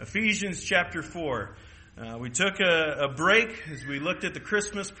Ephesians chapter 4. We took a break as we looked at the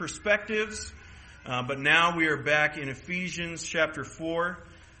Christmas perspectives, but now we are back in Ephesians chapter 4.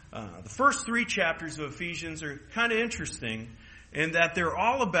 The first three chapters of Ephesians are kind of interesting in that they're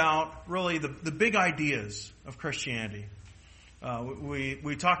all about really the big ideas of Christianity.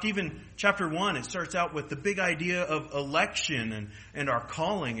 We talked even chapter 1, it starts out with the big idea of election and our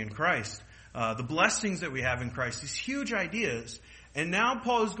calling in Christ. The blessings that we have in Christ, these huge ideas. And now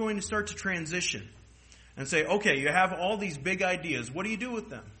Paul is going to start to transition and say, okay, you have all these big ideas. What do you do with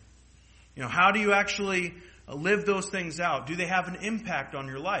them? You know, how do you actually live those things out? Do they have an impact on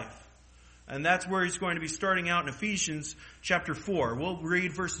your life? And that's where he's going to be starting out in Ephesians chapter 4. We'll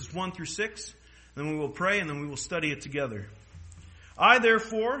read verses 1 through 6, then we will pray, and then we will study it together. I,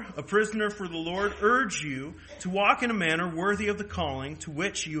 therefore, a prisoner for the Lord, urge you to walk in a manner worthy of the calling to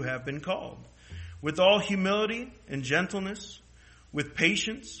which you have been called, with all humility and gentleness, with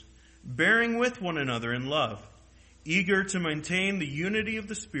patience, bearing with one another in love, eager to maintain the unity of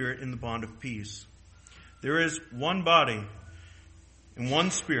the Spirit in the bond of peace. There is one body and one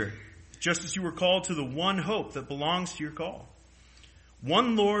Spirit, just as you were called to the one hope that belongs to your call.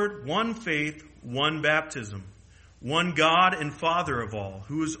 One Lord, one faith, one baptism, one God and Father of all,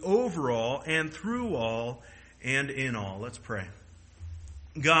 who is over all and through all and in all. Let's pray.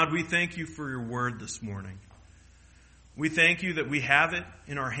 God, we thank you for your word this morning. We thank you that we have it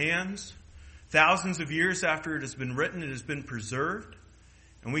in our hands. Thousands of years after it has been written, it has been preserved.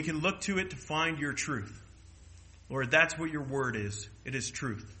 And we can look to it to find your truth. Lord, that's what your word is. It is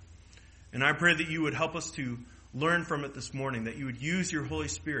truth. And I pray that you would help us to learn from it this morning, that you would use your Holy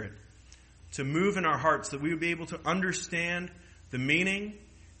Spirit to move in our hearts, that we would be able to understand the meaning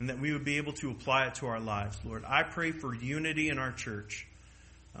and that we would be able to apply it to our lives. Lord, I pray for unity in our church.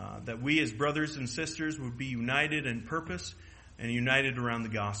 That we as brothers and sisters would be united in purpose and united around the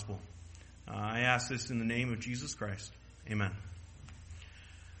gospel. I ask this in the name of Jesus Christ. Amen.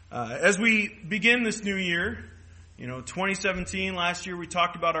 As we begin this new year, 2017, last year we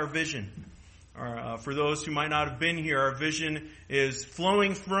talked about our vision. For those who might not have been here, our vision is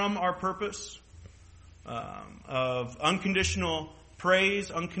flowing from our purpose of unconditional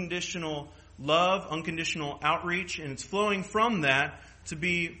praise, unconditional love, unconditional outreach, and it's flowing from that to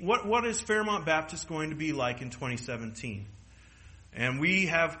be, what is Fairmont Baptist going to be like in 2017? And we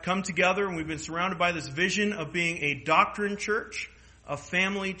have come together and we've been surrounded by this vision of being a doctrine church, a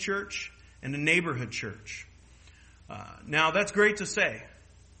family church, and a neighborhood church. Now that's great to say,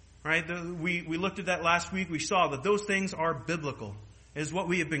 right? We looked at that last week. We saw that those things are biblical, is what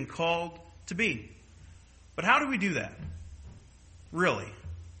we have been called to be. But how do we do that? Really?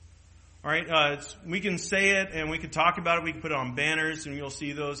 All right, we can say it and we can talk about it. We can put it on banners and you'll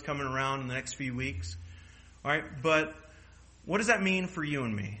see those coming around in the next few weeks. All right, but what does that mean for you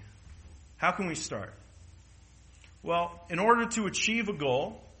and me? How can we start? Well, in order to achieve a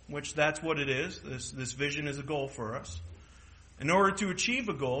goal, which that's what it is, this vision is a goal for us. In order to achieve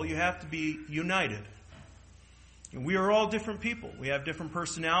a goal, you have to be united. And we are all different people. We have different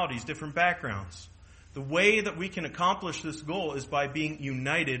personalities, different backgrounds. The way that we can accomplish this goal is by being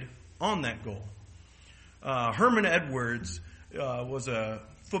united on that goal. Herman Edwards was a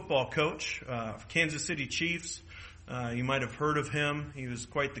football coach for Kansas City Chiefs. You might have heard of him. He was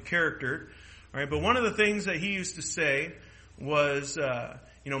quite the character. All right, but one of the things that he used to say was,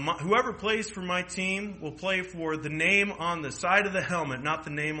 whoever plays for my team will play for the name on the side of the helmet, not the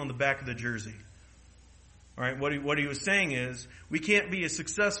name on the back of the jersey. All right, what he was saying is, we can't be a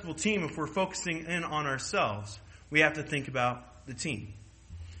successful team if we're focusing in on ourselves. We have to think about the team.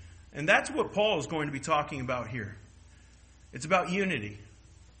 And that's what Paul is going to be talking about here. It's about unity.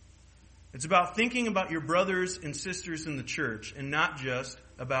 It's about thinking about your brothers and sisters in the church and not just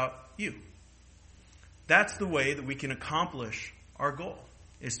about you. That's the way that we can accomplish our goal,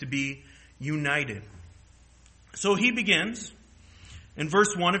 is to be united. So he begins in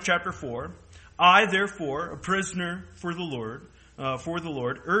verse 1 of chapter 4. I, therefore, a prisoner for the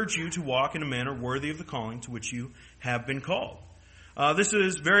Lord, urge you to walk in a manner worthy of the calling to which you have been called. This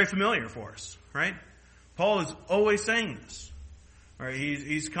is very familiar for us, right? Paul is always saying this. All right,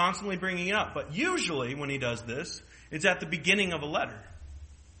 he's constantly bringing it up. But usually when he does this, it's at the beginning of a letter,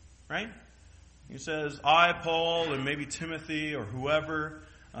 right? He says, I, Paul, and maybe Timothy or whoever,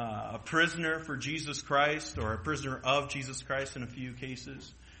 a prisoner for Jesus Christ or a prisoner of Jesus Christ in a few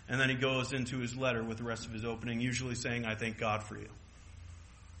cases. And then he goes into his letter with the rest of his opening, usually saying, I thank God for you.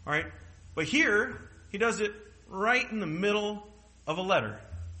 All right, but here he does it right in the middle of a letter.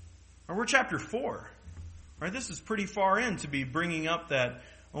 Or we're chapter 4. Right, this is pretty far in to be bringing up that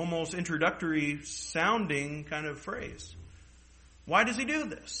almost introductory sounding kind of phrase. Why does he do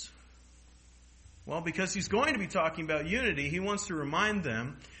this? Well, because he's going to be talking about unity, he wants to remind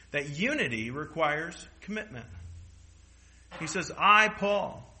them that unity requires commitment. He says, I,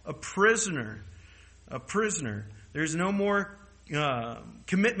 Paul, a prisoner. There's no more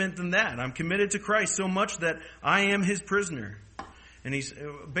commitment than that. I'm committed to Christ so much that I am his prisoner. And he's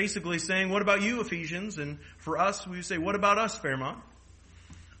basically saying, what about you, Ephesians? And for us, we say, what about us, Fairmont?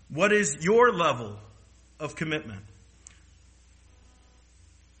 What is your level of commitment?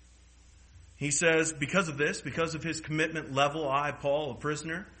 He says, because of this, because of his commitment level, I, Paul, a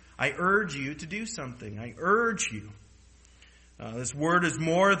prisoner, I urge you to do something. I urge you. This word is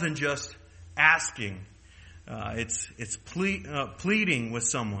more than just asking. It's pleading with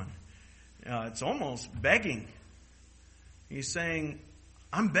someone. It's almost begging. He's saying,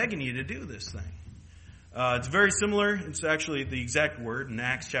 I'm begging you to do this thing. It's very similar. It's actually the exact word in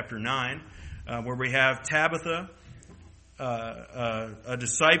Acts chapter 9, where we have Tabitha, a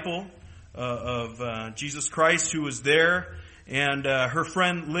disciple of Jesus Christ who was there, and her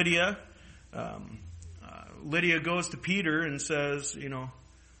friend Lydia. Lydia goes to Peter and says,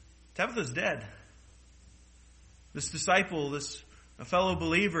 Tabitha's dead. This disciple, this fellow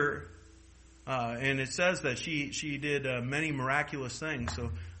believer, and it says that she did many miraculous things.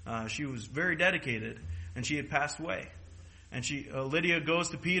 So she was very dedicated, and she had passed away. And Lydia goes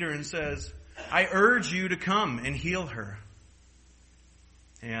to Peter and says, I urge you to come and heal her.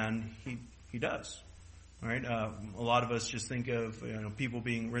 And he does. All right. A lot of us just think of people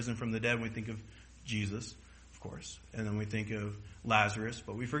being risen from the dead. We think of Jesus, of course, and then we think of Lazarus,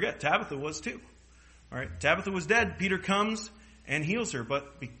 but we forget Tabitha was too. All right. Tabitha was dead. Peter comes and heals her,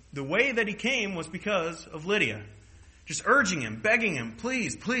 but the way that he came was because of Lydia, just urging him, begging him,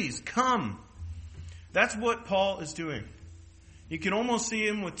 please, come. That's what Paul is doing. You can almost see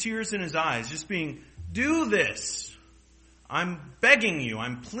him with tears in his eyes, just being, do this. I'm begging you.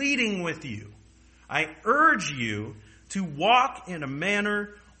 I'm pleading with you. I urge you to walk in a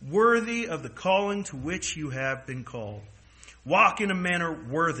manner worthy of the calling to which you have been called. Walk in a manner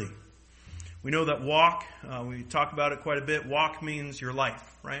worthy. We know that walk, we talk about it quite a bit. Walk means your life,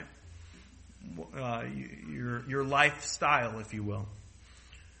 right? Your lifestyle, if you will.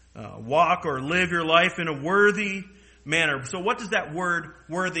 Walk or live your life in a worthy manner. So what does that word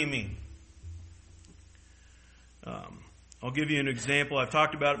worthy mean? I'll give you an example. I've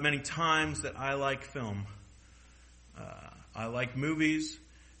talked about it many times that I like film. I like movies,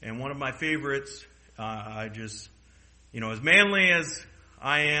 and one of my favorites, I just, as manly as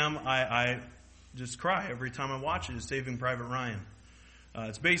I am, I just cry every time I watch it, is Saving Private Ryan.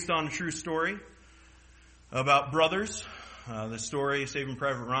 It's based on a true story about brothers. The story, Saving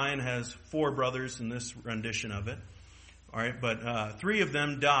Private Ryan, has 4 brothers in this rendition of it. All right, but 3 of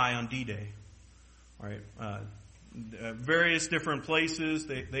them die on D-Day. All right, various different places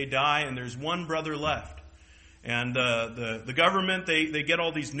they die, and there's one brother left. And the government, they get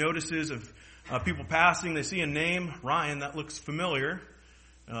all these notices of people passing. They see a name, Ryan, that looks familiar.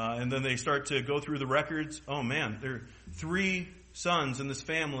 And then they start to go through the records. Oh man, there are 3 sons in this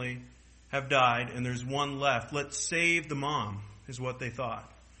family have died, and there's one left. Let's save the mom, is what they thought.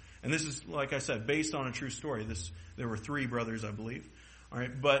 And this is, like I said, based on a true story. There were 3 brothers, I believe. All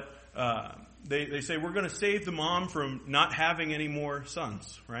right, but they say, we're going to save the mom from not having any more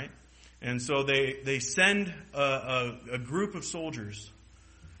sons, right? And so they send a group of soldiers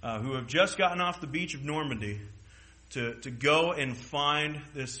who have just gotten off the beach of Normandy to go and find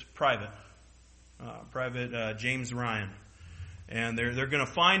this private James Ryan. And they're going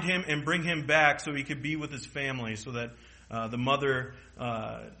to find him and bring him back so he could be with his family, so that the mother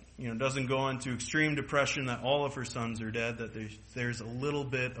doesn't go into extreme depression that all of her sons are dead, that there's a little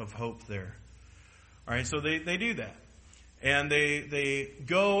bit of hope there. All right, so they do that. And they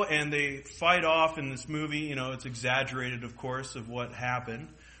go and they fight off in this movie. It's exaggerated, of course, of what happened.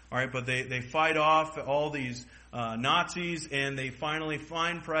 All right, but they fight off all these Nazis, and they finally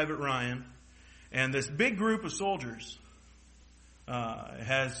find Private Ryan. And this big group of soldiers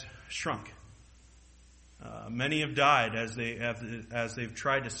has shrunk. Many have died as they've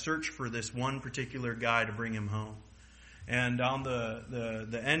tried to search for this one particular guy to bring him home. And on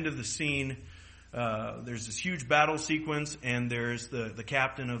the end of the scene, there's this huge battle sequence, and there's the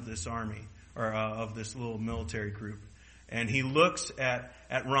captain of this army, or of this little military group. And he looks at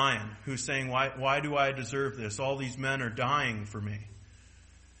Ryan, who's saying, why do I deserve this? All these men are dying for me.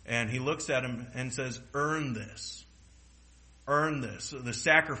 And he looks at him and says, earn this. Earn this. The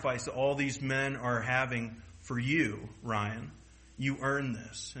sacrifice that all these men are having for you, Ryan. You earn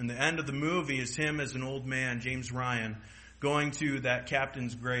this. And the end of the movie is him as an old man, James Ryan, going to that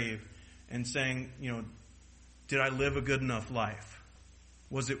captain's grave and saying, did I live a good enough life?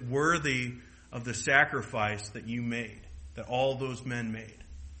 Was it worthy of the sacrifice that you made, that all those men made?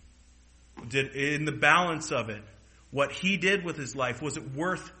 Did, in the balance of it, what he did with his life, was it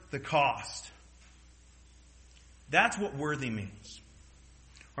worth the cost? That's what worthy means.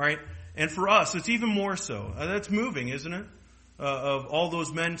 All right? And for us, it's even more so. That's moving, isn't it? Of all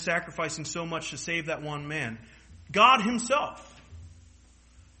those men sacrificing so much to save that one man. God himself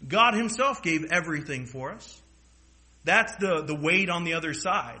gave everything for us. That's the weight on the other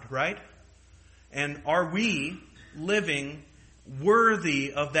side, right? And are we living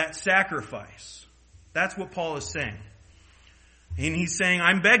worthy of that sacrifice? That's what Paul is saying. And he's saying,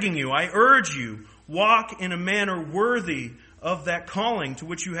 I'm begging you, I urge you, walk in a manner worthy of that calling to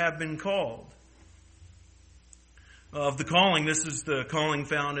which you have been called. Of the calling, this is the calling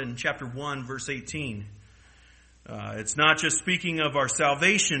found in chapter 1, verse 18. It's not just speaking of our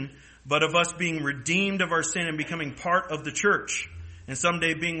salvation, but of us being redeemed of our sin and becoming part of the church, and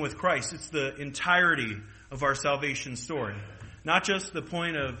someday being with Christ. It's the entirety of our salvation story. Not just the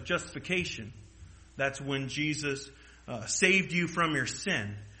point of justification. That's when Jesus saved you from your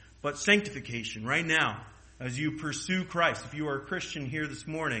sin. But sanctification, right now, as you pursue Christ. If you are a Christian here this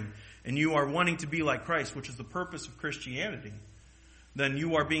morning, and you are wanting to be like Christ, which is the purpose of Christianity, then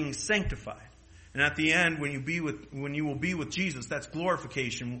you are being sanctified. And at the end, when you will be with Jesus, that's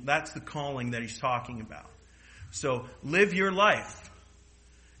glorification. That's the calling that he's talking about. So live your life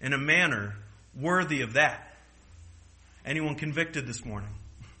in a manner worthy of that. Anyone convicted this morning?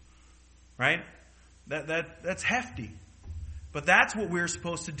 Right? That's hefty. But that's what we're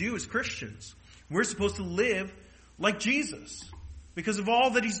supposed to do as Christians. We're supposed to live like Jesus because of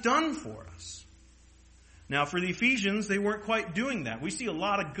all that he's done for us. Now, for the Ephesians, they weren't quite doing that. We see a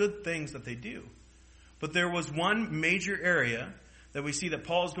lot of good things that they do. But there was one major area that we see that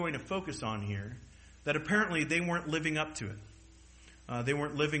Paul's going to focus on here that apparently they weren't living up to it. They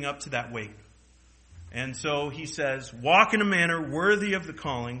weren't living up to that weight. And so he says, walk in a manner worthy of the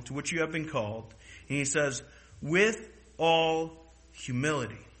calling to which you have been called. And he says, with all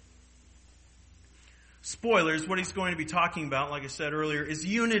humility. Spoilers, what he's going to be talking about, like I said earlier, is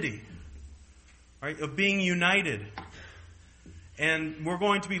unity. Right? Of being united. And we're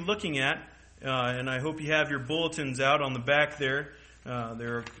going to be looking at, and I hope you have your bulletins out on the back there.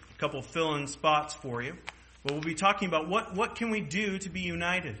 There are a couple fill-in spots for you. But we'll be talking about what can we do to be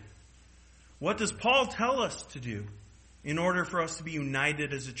united? What does Paul tell us to do in order for us to be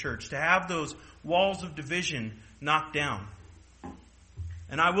united as a church? To have those walls of division knocked down.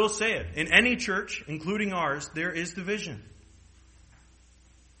 And I will say it, in any church, including ours, there is division.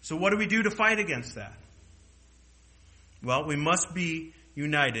 So what do we do to fight against that? Well, we must be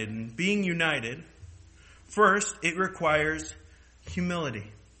united. And being united, first, it requires humility.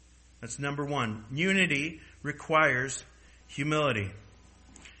 That's number one. Unity requires humility.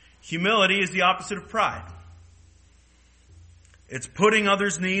 Humility is the opposite of pride. It's putting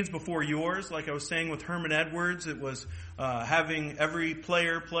others' needs before yours. Like I was saying with Herman Edwards, it was having every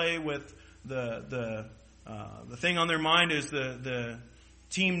player play with the thing on their mind is the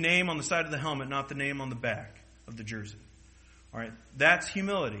team name on the side of the helmet, not the name on the back of the jersey. All right, that's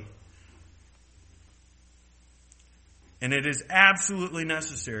humility. And it is absolutely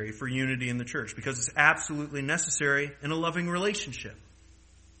necessary for unity in the church because it's absolutely necessary in a loving relationship.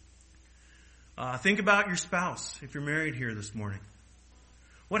 Think about your spouse if you're married here this morning.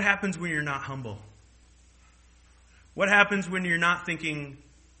 What happens when you're not humble? What happens when you're not thinking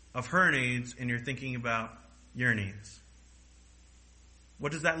of her needs and you're thinking about your needs?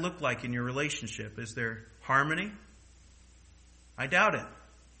 What does that look like in your relationship? Is there harmony? I doubt it.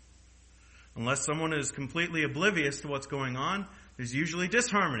 Unless someone is completely oblivious to what's going on, there's usually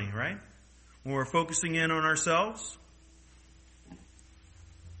disharmony, right? When we're focusing in on ourselves.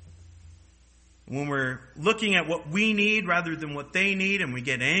 When we're looking at what we need rather than what they need, and we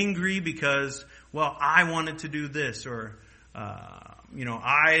get angry because, well, I wanted to do this, or,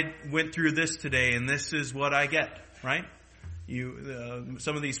 I went through this today and this is what I get, right?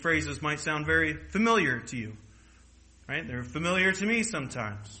 Some of these phrases might sound very familiar to you, right? They're familiar to me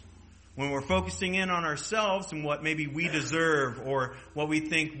sometimes. When we're focusing in on ourselves and what maybe we deserve or what we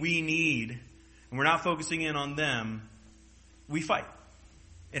think we need, and we're not focusing in on them, we fight.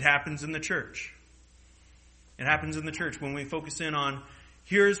 It happens in the church. It happens in the church when we focus in on,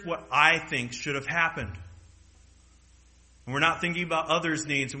 here's what I think should have happened. And we're not thinking about others'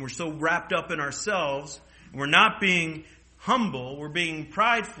 needs, and we're so wrapped up in ourselves, and we're not being humble, we're being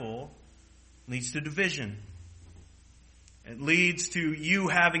prideful, it leads to division. It leads to you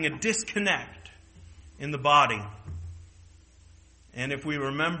having a disconnect in the body. And if we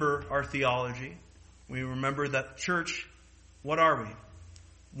remember our theology, We remember that church, what are we?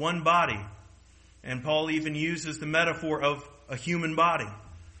 One body. And Paul even uses the metaphor of a human body.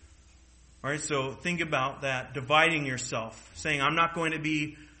 All right, so think about that, dividing yourself, saying, I'm not going to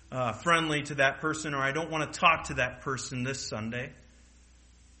be friendly to that person, or I don't want to talk to that person this Sunday.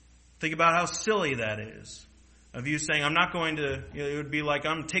 Think about how silly that is. Of you saying, I'm not going to, it would be like,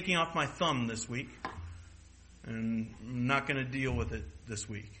 I'm taking off my thumb this week, and I'm not going to deal with it this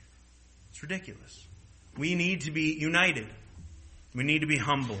week. It's ridiculous. We need to be united. We need to be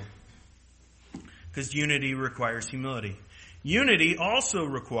humble. Because unity requires humility. Unity also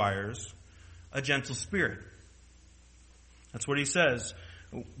requires a gentle spirit. That's what he says.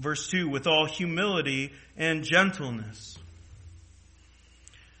 Verse 2, with all humility and gentleness.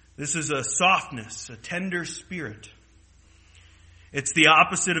 This is a softness, a tender spirit. It's the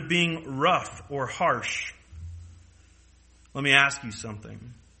opposite of being rough or harsh. Let me ask you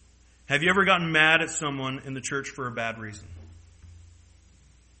something. Have you ever gotten mad at someone in the church for a bad reason?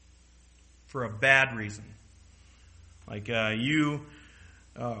 For a bad reason. Like you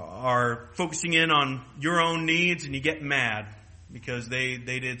are focusing in on your own needs and you get mad because they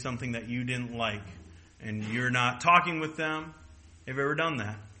did something that you didn't like. And you're not talking with them. Have you ever done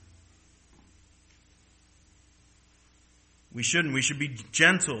that? We shouldn't. We should be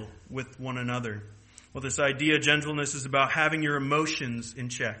gentle with one another. Well, this idea of gentleness is about having your emotions in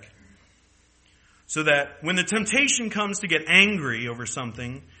check. So that when the temptation comes to get angry over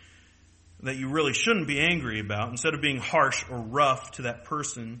something that you really shouldn't be angry about, instead of being harsh or rough to that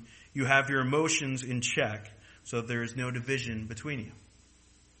person, you have your emotions in check so that there is no division between you.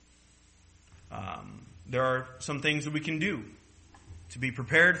 There are some things that we can do to be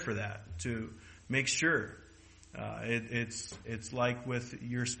prepared for that, to make sure. It's like with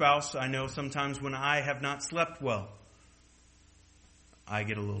your spouse. I know sometimes when I have not slept well, I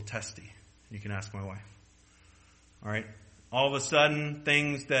get a little testy. You can ask my wife. All right. All of a sudden,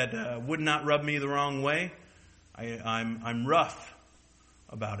 things that would not rub me the wrong way, I'm rough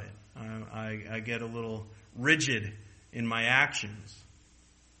about it. I get a little rigid in my actions,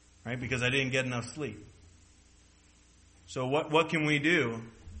 right? Because I didn't get enough sleep. So what can we do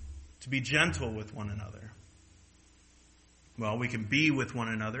to be gentle with one another? Well, we can be with one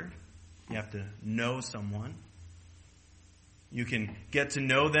another. You have to know someone. You can get to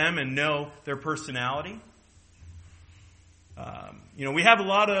know them and know their personality. We have a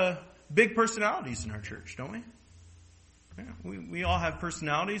lot of big personalities in our church, don't we? Yeah, we all have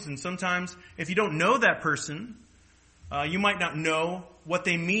personalities, and sometimes if you don't know that person, you might not know what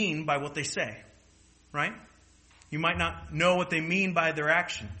they mean by what they say, right? You might not know what they mean by their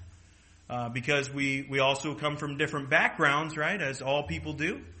action, because we also come from different backgrounds, right, as all people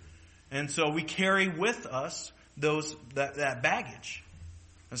do. And so we carry with us that baggage.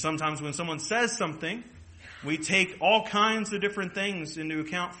 And sometimes when someone says something, we take all kinds of different things into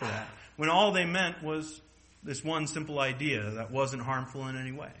account for that, when all they meant was this one simple idea that wasn't harmful in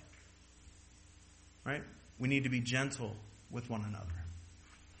any way. Right? We need to be gentle with one another.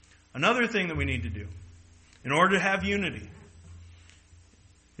 Another thing that we need to do in order to have unity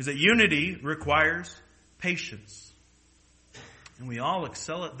is that unity requires patience. And we all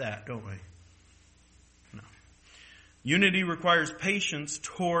excel at that, don't we? No. Unity requires patience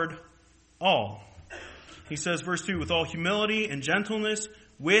toward all. He says, verse 2, with all humility and gentleness,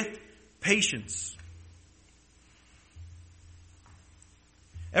 with patience.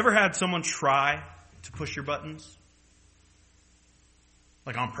 Ever had someone try to push your buttons?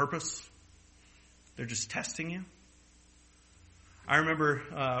 Like on purpose? They're just testing you? I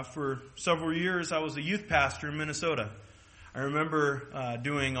remember for several years I was a youth pastor in Minnesota. I remember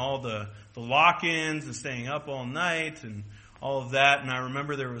doing all the lock-ins and staying up all night and all of that. And I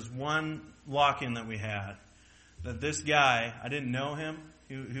remember there was one lock-in that we had. That this guy, I didn't know him.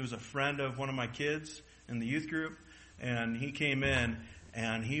 He was a friend of one of my kids in the youth group. And he came in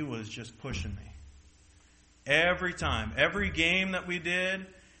and he was just pushing me. Every time, every game that we did,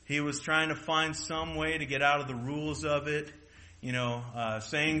 he was trying to find some way to get out of the rules of it.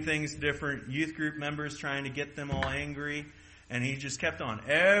 Saying things to different youth group members, trying to get them all angry. And he just kept on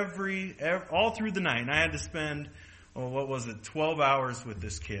all through the night. And I had to spend, 12 hours with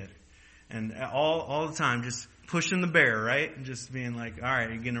this kid. And all the time, just pushing the bear, right? And just being like, all right,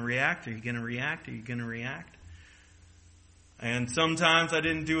 are you going to react? Are you going to react? Are you going to react? And sometimes I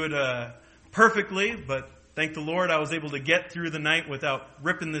didn't do it perfectly, but thank the Lord I was able to get through the night without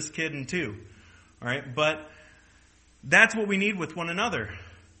ripping this kid in two. All right, but that's what we need with one another.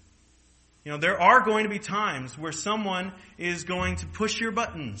 There are going to be times where someone is going to push your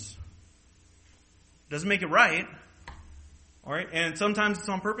buttons. Doesn't make it right. All right, and sometimes it's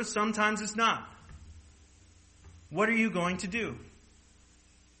on purpose, sometimes it's not. What are you going to do?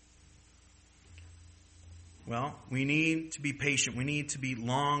 Well, we need to be patient. We need to be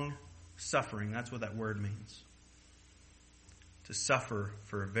long-suffering. That's what that word means. To suffer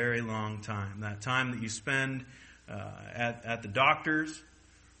for a very long time. That time that you spend at the doctor's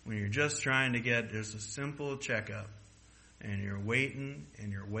when you're just trying to get just a simple checkup. And you're waiting,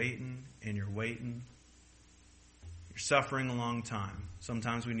 and you're waiting, and you're waiting. You're suffering a long time.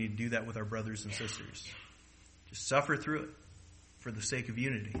 Sometimes we need to do that with our brothers and sisters. Just suffer through it for the sake of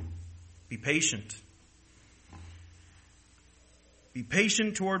unity. Be patient. Be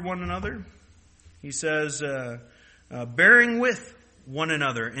patient toward one another. He says, bearing with one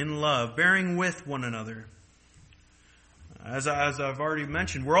another in love. Bearing with one another. As I've already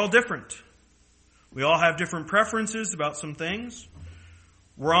mentioned, we're all different. We all have different preferences about some things.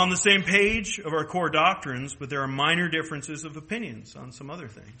 We're on the same page of our core doctrines, but there are minor differences of opinions on some other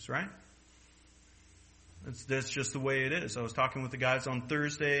things, right? That's just the way it is. I was talking with the guys on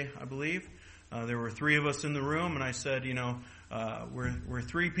Thursday, I believe. There were 3 of us in the room, and I said, we're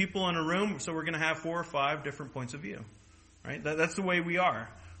 3 people in a room, so we're going to have 4 or 5 different points of view, right? That's the way we are.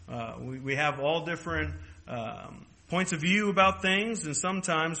 We have all different points of view about things, and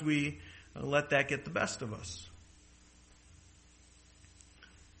sometimes we let that get the best of us.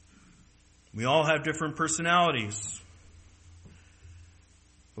 We all have different personalities,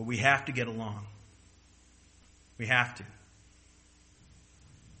 but we have to get along. We have to.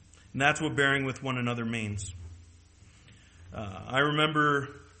 And that's what bearing with one another means. I remember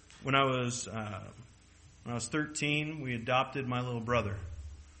when I was 13, we adopted my little brother.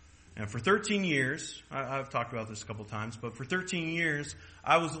 And for 13 years, I've talked about this a couple times, but for 13 years,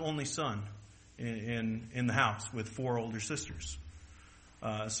 I was the only son in the house with 4 older sisters.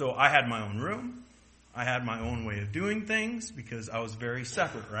 So I had my own room. I had my own way of doing things because I was very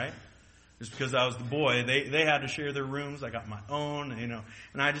separate, right? Just because I was the boy, they had to share their rooms. I got my own,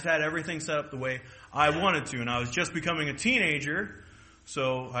 and I just had everything set up the way I wanted to. And I was just becoming a teenager,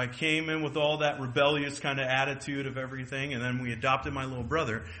 so I came in with all that rebellious kind of attitude of everything, and then we adopted my little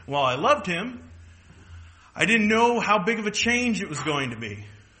brother. While I loved him, I didn't know how big of a change it was going to be.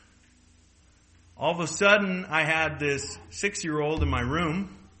 All of a sudden, I had this 6-year-old in my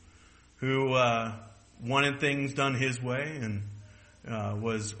room who wanted things done his way and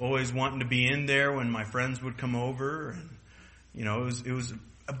was always wanting to be in there when my friends would come over. And, it was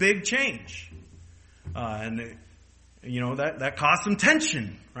a big change. That caused some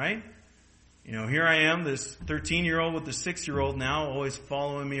tension, right? Here I am, this 13-year-old with the 6-year-old now always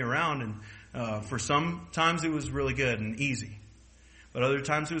following me around. And for some times it was really good and easy. But other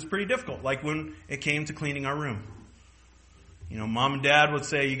times it was pretty difficult, like when it came to cleaning our room. Mom and Dad would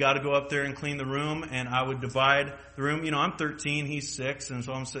say, you got to go up there and clean the room, and I would divide the room. I'm 13, he's 6, and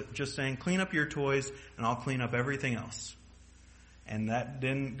so I'm just saying, clean up your toys, and I'll clean up everything else. And that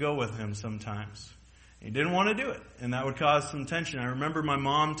didn't go with him sometimes. He didn't want to do it, and that would cause some tension. I remember my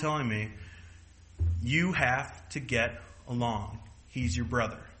mom telling me, you have to get along. He's your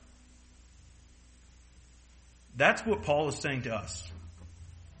brother. That's what Paul is saying to us.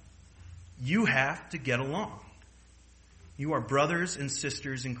 You have to get along. You are brothers and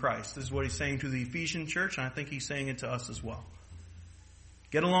sisters in Christ. This is what he's saying to the Ephesian church, and I think he's saying it to us as well.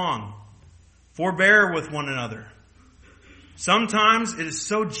 Get along. Forbear with one another. Sometimes it is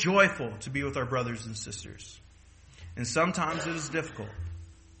so joyful to be with our brothers and sisters. And sometimes it is difficult.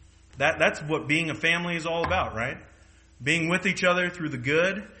 That's what being a family is all about, right? Being with each other through the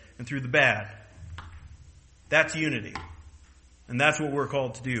good and through the bad. That's unity. And that's what we're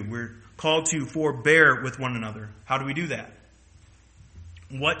called to do. We're called to forbear with one another. How do we do that?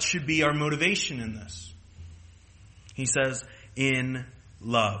 What should be our motivation in this? He says, in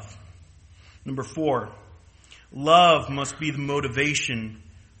love. Number 4, love must be the motivation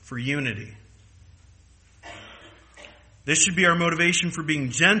for unity. This should be our motivation for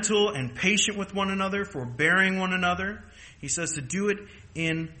being gentle and patient with one another, forbearing one another. He says to do it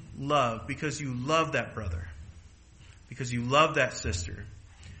in love, because you love that brother, because you love that sister.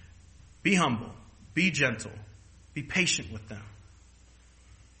 Be humble, be gentle, be patient with them.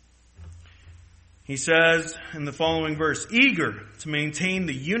 He says in the following verse, eager to maintain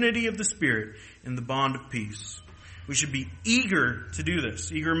the unity of the Spirit in the bond of peace. We should be eager to do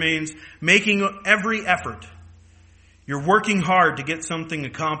this. Eager means making every effort. You're working hard to get something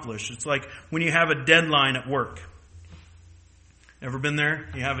accomplished. It's like when you have a deadline at work. Ever been there?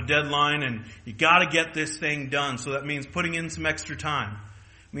 You have a deadline and you got to get this thing done. So that means putting in some extra time.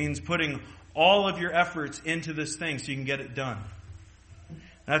 It means putting all of your efforts into this thing so you can get it done.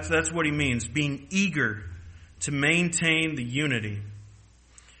 That's what he means, being eager to maintain the unity.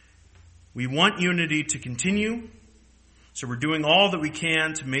 We want unity to continue. So we're doing all that we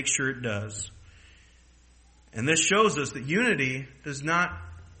can to make sure it does. And this shows us that unity does not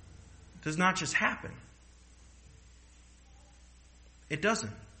just happen. It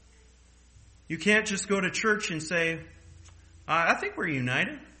doesn't. You can't just go to church and say, I think we're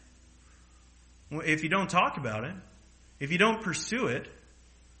united. If you don't talk about it, if you don't pursue it,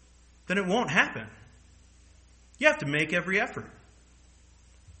 then it won't happen. You have to make every effort.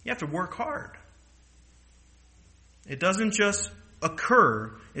 You have to work hard. It doesn't just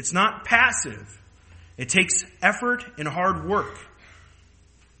occur. It's not passive. It takes effort and hard work.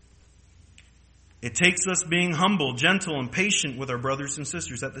 It takes us being humble, gentle, and patient with our brothers and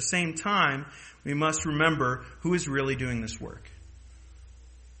sisters. At the same time, we must remember who is really doing this work.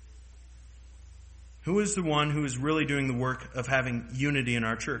 Who is the one who is really doing the work of having unity in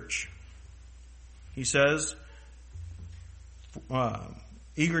our church? He says,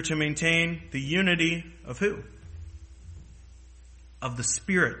 eager to maintain the unity of who? Of the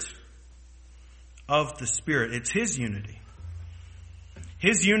Spirit. Of the Spirit. It's His unity.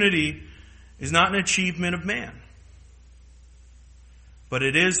 His unity is not an achievement of man, but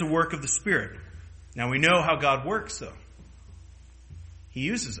it is the work of the Spirit. Now we know how God works, though. He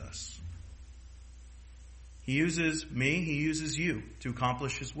uses us. He uses me, He uses you to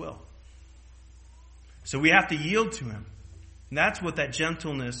accomplish His will. So we have to yield to Him. And that's what that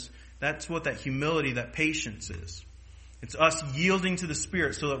gentleness, that's what that humility, that patience is. It's us yielding to the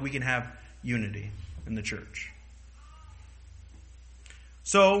Spirit so that we can have unity in the church.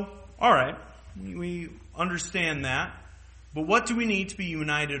 So, all right, we understand that. But what do we need to be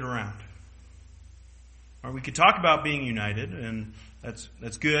united around? Or we could talk about being united, and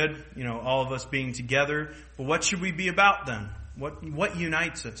that's good, all of us being together. But what should we be about then? What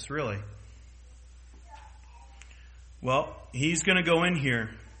unites us, really? Well, he's going to go in here,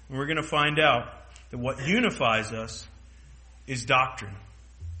 and we're going to find out that what unifies us is doctrine.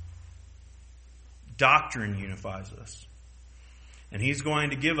 Doctrine unifies us. And he's going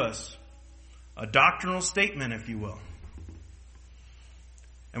to give us a doctrinal statement, if you will.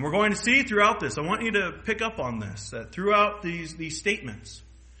 And we're going to see throughout this, I want you to pick up on this, that throughout these statements,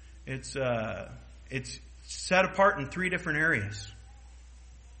 it's set apart in three different areas.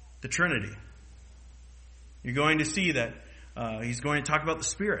 The Trinity. You're going to see that he's going to talk about the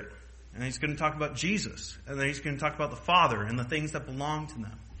Spirit, and he's going to talk about Jesus, and then he's going to talk about the Father and the things that belong to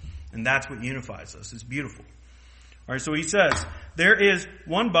them. And that's what unifies us. It's beautiful. All right, so he says, there is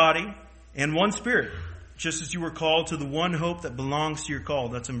one body and one Spirit, just as you were called to the one hope that belongs to your call.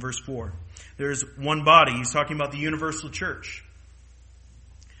 That's in verse 4. There's one body. He's talking about the universal church.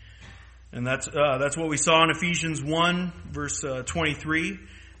 And that's what we saw in Ephesians 1, verse 23,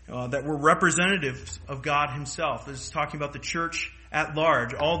 that we're representatives of God Himself. This is talking about the church at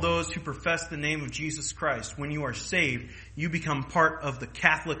large, all those who profess the name of Jesus Christ. When you are saved, you become part of the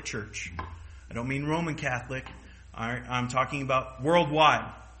Catholic Church. I don't mean Roman Catholic. I'm talking about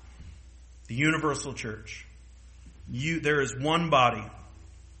worldwide. The universal church. There is one body.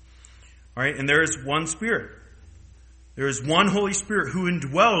 All right, and there is one Spirit. There is one Holy Spirit who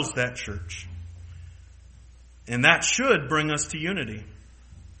indwells that church. And that should bring us to unity.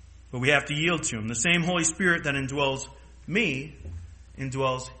 But we have to yield to Him. The same Holy Spirit that indwells me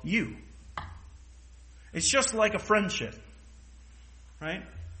indwells you. It's just like a friendship. Right?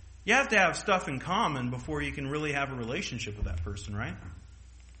 You have to have stuff in common before you can really have a relationship with that person, right?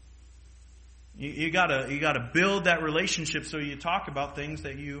 You gotta build that relationship so you talk about things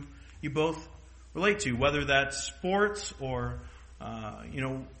that you both relate to, whether that's sports or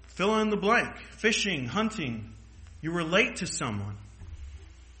fill in the blank, fishing, hunting. You relate to someone.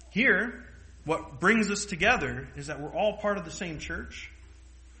 Here, what brings us together is that we're all part of the same church,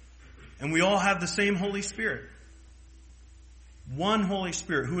 and we all have the same Holy Spirit. One Holy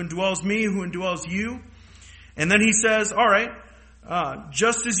Spirit who indwells me, who indwells you. And then he says, all right,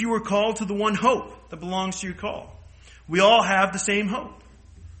 just as you were called to the one hope that belongs to your call. We all have the same hope,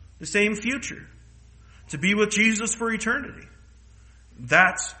 the same future, to be with Jesus for eternity.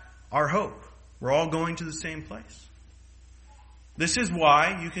 That's our hope. We're all going to the same place. This is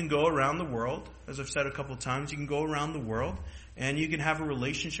why you can go around the world, as I've said a couple of times, you can go around the world and you can have a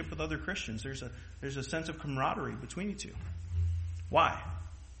relationship with other Christians. There's a sense of camaraderie between you two. Why?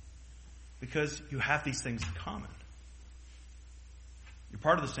 Because you have these things in common. You're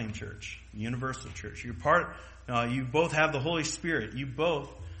part of the same church, the universal church. You both have the Holy Spirit. You both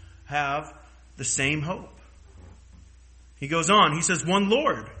have the same hope. He goes on. He says, one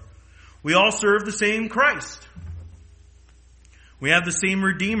Lord. We all serve the same Christ. We have the same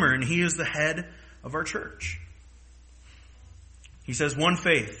Redeemer, and He is the head of our church. He says, one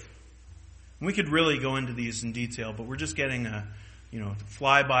faith. And we could really go into these in detail, but we're just getting a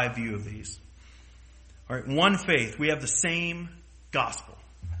flyby view of these. All right, one faith. We have the same gospel.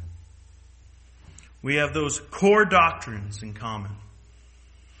 We have those core doctrines in common.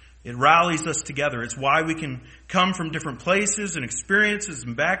 It rallies us together. It's why we can come from different places and experiences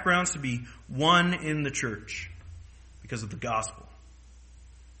and backgrounds to be one in the church, because of the gospel.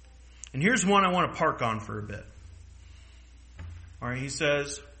 And here's one I want to park on for a bit. All right, he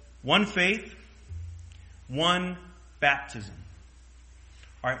says, one faith, one baptism.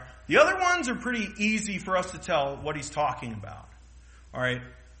 All right, the other ones are pretty easy for us to tell what he's talking about. All right,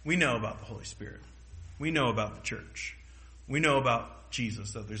 we know about the Holy Spirit. We know about the church. We know about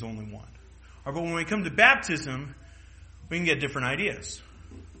Jesus, that there's only one. All right, but when we come to baptism, we can get different ideas.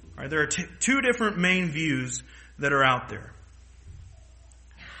 All right, there are two different main views that are out there.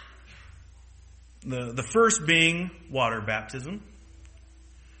 The first being water baptism.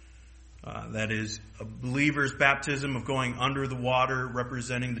 That is a believer's baptism of going under the water,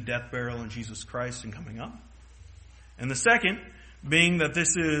 representing the death, burial, in Jesus Christ and coming up. And the second being that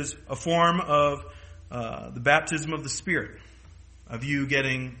this is a form of the baptism of the Spirit, of you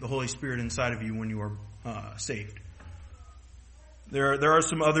getting the Holy Spirit inside of you when you are saved. There are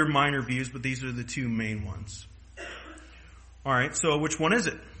some other minor views, but these are the two main ones. All right, so which one is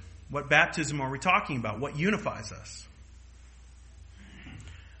it? What baptism are we talking about? What unifies us?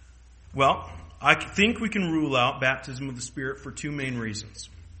 Well, I think we can rule out baptism of the Spirit for two main reasons.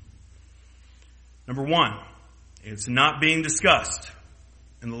 Number one, it's not being discussed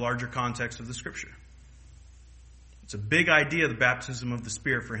in the larger context of the Scripture. It's a big idea, the baptism of the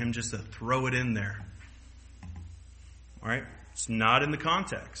Spirit, for him just to throw it in there. All right? It's not in the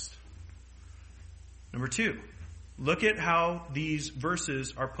context. Number two, look at how these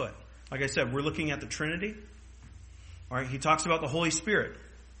verses are put. Like I said, we're looking at the Trinity. All right? He talks about the Holy Spirit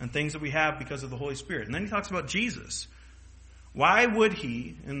and things that we have because of the Holy Spirit. And then he talks about Jesus. Why would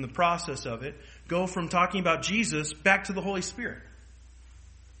he, in the process of it, go from talking about Jesus back to the Holy Spirit?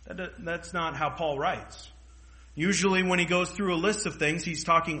 That's not how Paul writes. Usually when he goes through a list of things, he's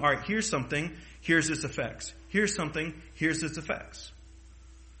talking, all right, here's something, here's its effects. Here's something, here's its effects.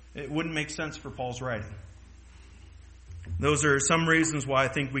 It wouldn't make sense for Paul's writing. Those are some reasons why I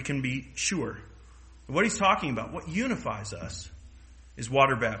think we can be sure. What he's talking about, what unifies us, is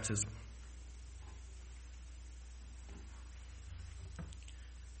water baptism.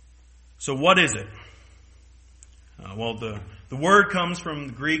 So what is it? Well, the word comes from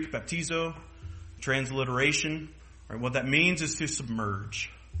the Greek baptizo, transliteration. Right, what that means is to submerge,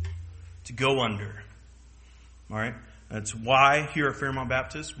 to go under. All right, that's why here at Fairmont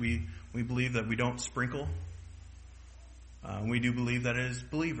Baptist we believe that we don't sprinkle. We do believe that it is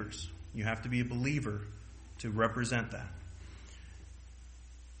believers. You have to be a believer to represent that.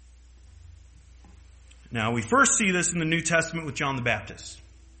 Now, we first see this in the New Testament with John the Baptist.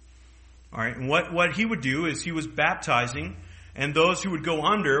 All right, and what he would do is he was baptizing, and those who would go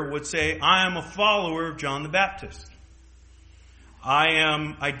under would say, I am a follower of John the Baptist. I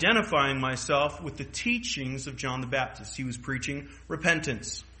am identifying myself with the teachings of John the Baptist. He was preaching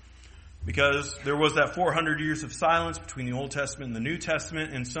repentance, because there was that 400 years of silence between the Old Testament and the New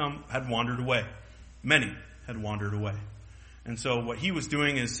Testament, and some had wandered away. Many had wandered away. And so what he was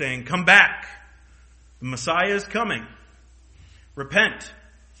doing is saying, come back. The Messiah is coming. Repent.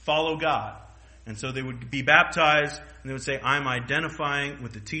 Follow God. And so they would be baptized, and they would say, I'm identifying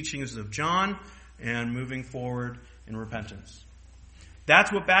with the teachings of John and moving forward in repentance.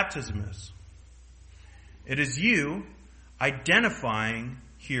 That's what baptism is. It is you identifying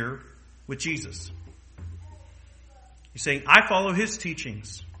here with Jesus. You're saying, I follow his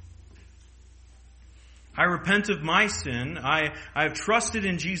teachings. I repent of my sin. I have trusted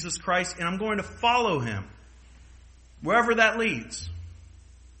in Jesus Christ, and I'm going to follow him wherever that leads.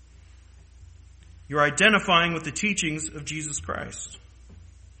 You're identifying with the teachings of Jesus Christ.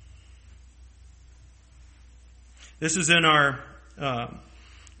 This is in our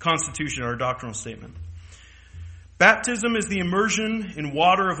Constitution, our doctrinal statement. Baptism is the immersion in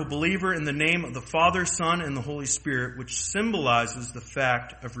water of a believer in the name of the Father, Son, and the Holy Spirit, which symbolizes the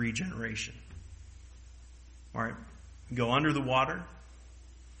fact of regeneration. All right, go under the water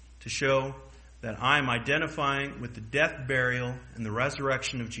to show that I'm identifying with the death, burial, and the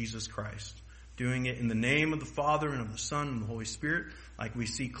resurrection of Jesus Christ. Doing it in the name of the Father and of the Son and the Holy Spirit, like we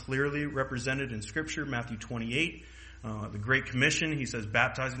see clearly represented in Scripture, Matthew 28, the Great Commission. He says,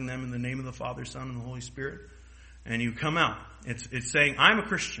 baptizing them in the name of the Father, Son, and the Holy Spirit. And you come out. It's saying, I'm a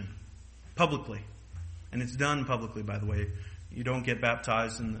Christian, publicly. And it's done publicly, by the way. You don't get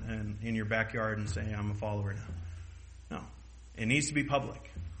baptized in your backyard and say, I'm a follower now. No. It needs to be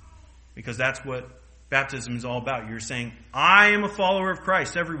public. Because that's what baptism is all about. You're saying, I am a follower of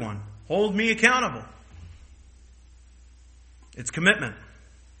Christ, everyone. Hold me accountable. It's commitment.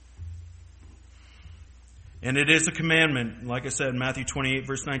 And it is a commandment. Like I said, in Matthew 28,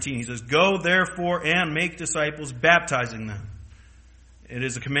 verse 19, he says, Go therefore and make disciples, baptizing them. It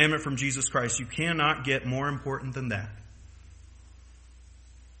is a commandment from Jesus Christ. You cannot get more important than that.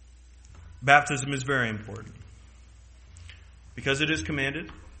 Baptism is very important. Because it is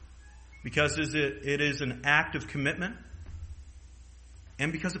commanded. Because it is an act of commitment.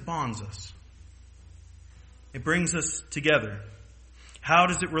 And because it bonds us. It brings us together. How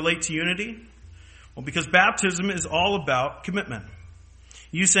does it relate to unity? Well, because baptism is all about commitment.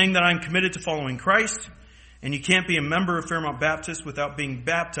 You saying that I'm committed to following Christ, and you can't be a member of Fairmount Baptist without being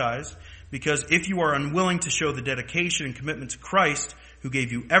baptized, because if you are unwilling to show the dedication and commitment to Christ, who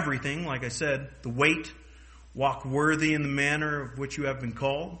gave you everything, like I said, the weight, walk worthy in the manner of which you have been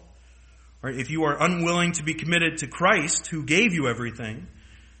called, or if you are unwilling to be committed to Christ, who gave you everything,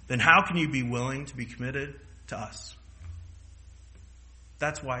 then how can you be willing to be committed to us?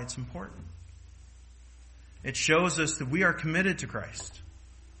 That's why it's important. It shows us that we are committed to Christ.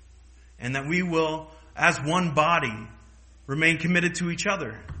 And that we will, as one body, remain committed to each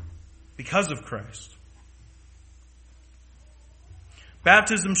other because of Christ.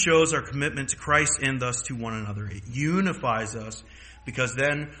 Baptism shows our commitment to Christ and thus to one another. It unifies us because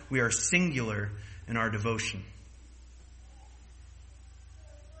then we are singular in our devotion.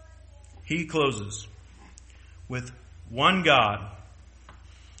 He closes with one God.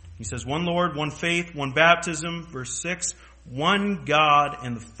 He says, one Lord, one faith, one baptism. Verse 6, one God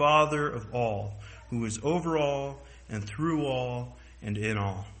and the Father of all, who is over all and through all and in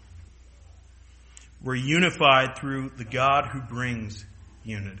all. We're unified through the God who brings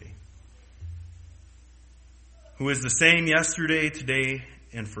unity. Who is the same yesterday, today,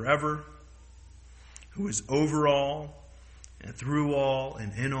 and forever. Who is over all and through all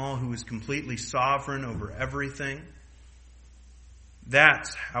and in all. Who is completely sovereign over everything.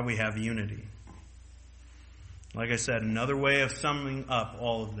 That's how we have unity. Like I said, another way of summing up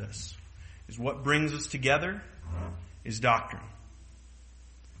all of this is what brings us together is doctrine.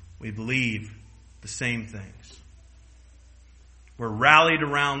 We believe the same things. We're rallied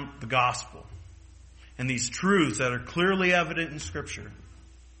around the gospel and these truths that are clearly evident in Scripture.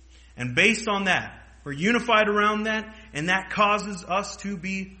 And based on that, we're unified around that, and that causes us to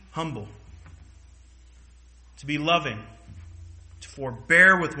be humble, to be loving, to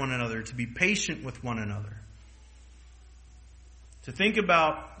forbear with one another, to be patient with one another. To think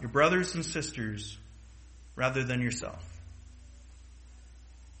about your brothers and sisters rather than yourself.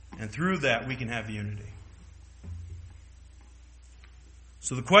 And through that, we can have unity.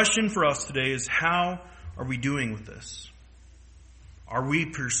 So the question for us today is, how are we doing with this? Are we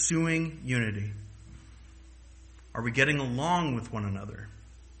pursuing unity? Are we getting along with one another?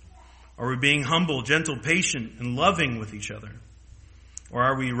 Are we being humble, gentle, patient, and loving with each other? Or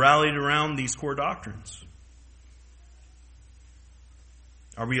are we rallied around these core doctrines?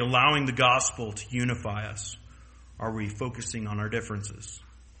 Are we allowing the gospel to unify us? Are we focusing on our differences?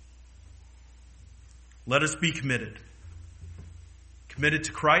 Let us be committed. Committed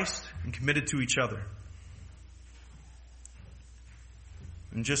to Christ and committed to each other.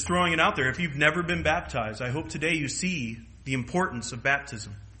 And just throwing it out there, if you've never been baptized, I hope today you see the importance of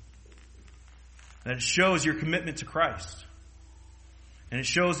baptism. That it shows your commitment to Christ. And it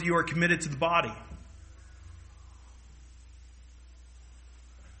shows that you are committed to the body.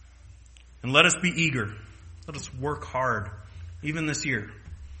 And let us be eager. Let us work hard, even this year,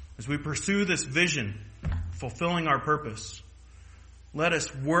 as we pursue this vision, fulfilling our purpose. Let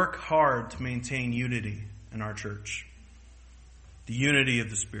us work hard to maintain unity in our church. The unity of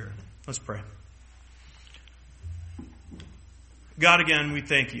the Spirit. Let's pray. God, again, we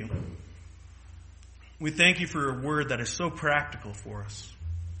thank you. We thank you for a word that is so practical for us.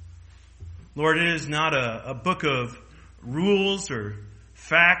 Lord, it is not a book of rules or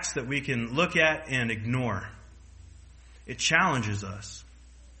facts that we can look at and ignore. It challenges us.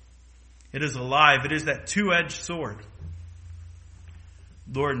 It is alive. It is that two-edged sword.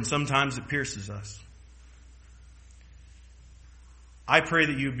 Lord, and sometimes it pierces us. I pray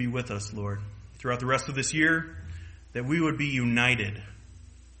that you would be with us, Lord, throughout the rest of this year, that we would be united.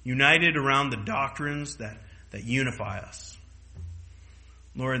 United around the doctrines that unify us.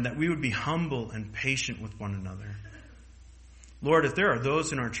 Lord, and that we would be humble and patient with one another. Lord, if there are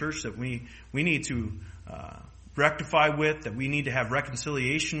those in our church that we need to rectify with, that we need to have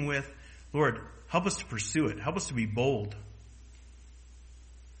reconciliation with, Lord, help us to pursue it. Help us to be bold.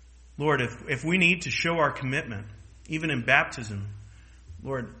 Lord, if we need to show our commitment, even in baptism,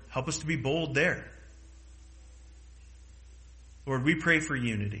 Lord, help us to be bold there. Lord, we pray for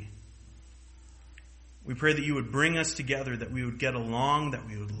unity. We pray that you would bring us together, that we would get along, that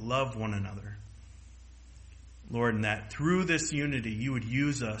we would love one another. Lord, and that through this unity, you would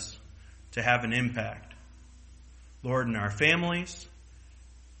use us to have an impact. Lord, in our families,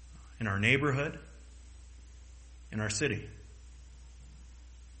 in our neighborhood, in our city.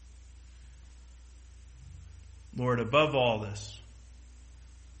 Lord, above all this,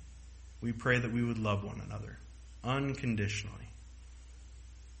 we pray that we would love one another unconditionally.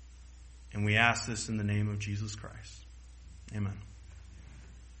 And we ask this in the name of Jesus Christ. Amen.